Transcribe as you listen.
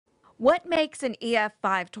What makes an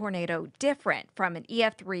EF-5 tornado different from an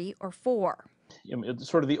EF-3 or 4? It's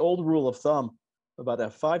sort of the old rule of thumb about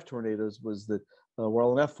F5 tornadoes was that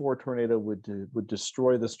while an F4 tornado would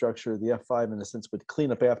destroy the structure, the F5 in a sense would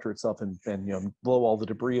clean up after itself and blow all the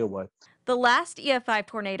debris away. The last EF-5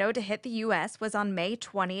 tornado to hit the U.S. was on May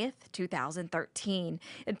 20th, 2013.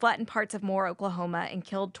 It flattened parts of Moore, Oklahoma, and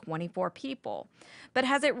killed 24 people. But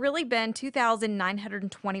has it really been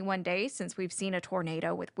 2,921 days since we've seen a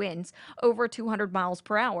tornado with winds over 200 miles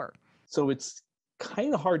per hour? So it's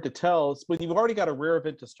kind of hard to tell. It's when you've already got a rare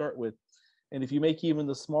event to start with, and if you make even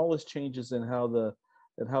the smallest changes in how the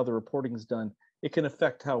reporting is done, it can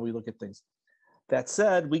affect how we look at things. That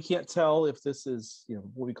said, we can't tell if this is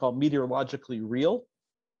what we call meteorologically real,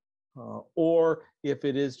 or if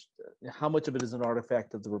it is how much of it is an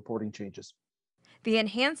artifact of the reporting changes. The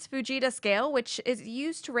enhanced Fujita scale, which is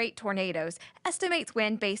used to rate tornadoes, estimates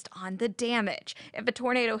wind based on the damage. If a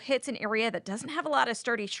tornado hits an area that doesn't have a lot of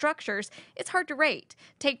sturdy structures, it's hard to rate.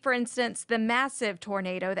 Take, for instance, the massive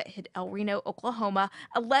tornado that hit El Reno, Oklahoma,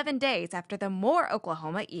 11 days after the Moore,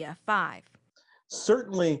 Oklahoma EF-5.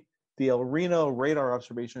 Certainly, the El Reno radar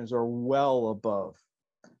observations are well above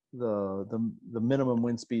the minimum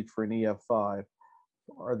wind speed for an EF5.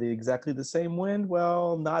 Are they exactly the same wind?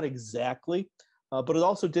 Well, not exactly, but it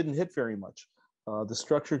also didn't hit very much. The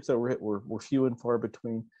structures that were hit were few and far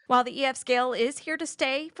between. While the EF scale is here to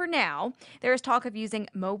stay for now, there is talk of using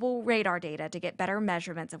mobile radar data to get better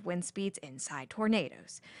measurements of wind speeds inside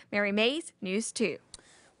tornadoes. Mary Mays, News 2.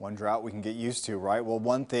 One drought we can get used to, right? Well,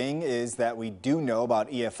 one thing is that we do know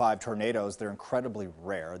about EF-5 tornadoes. They're incredibly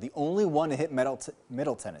rare. The only one to hit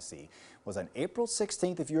Middle Tennessee was on April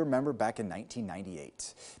 16th, if you remember, back in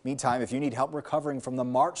 1998. Meantime, if you need help recovering from the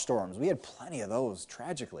March storms, we had plenty of those,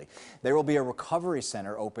 tragically. There will be a recovery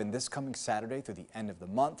center open this coming Saturday through the end of the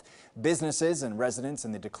month. Businesses and residents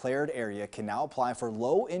in the declared area can now apply for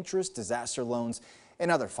low-interest disaster loans and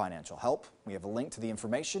other financial help. We have a link to the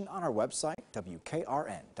information on our website,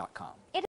 WKRN.com.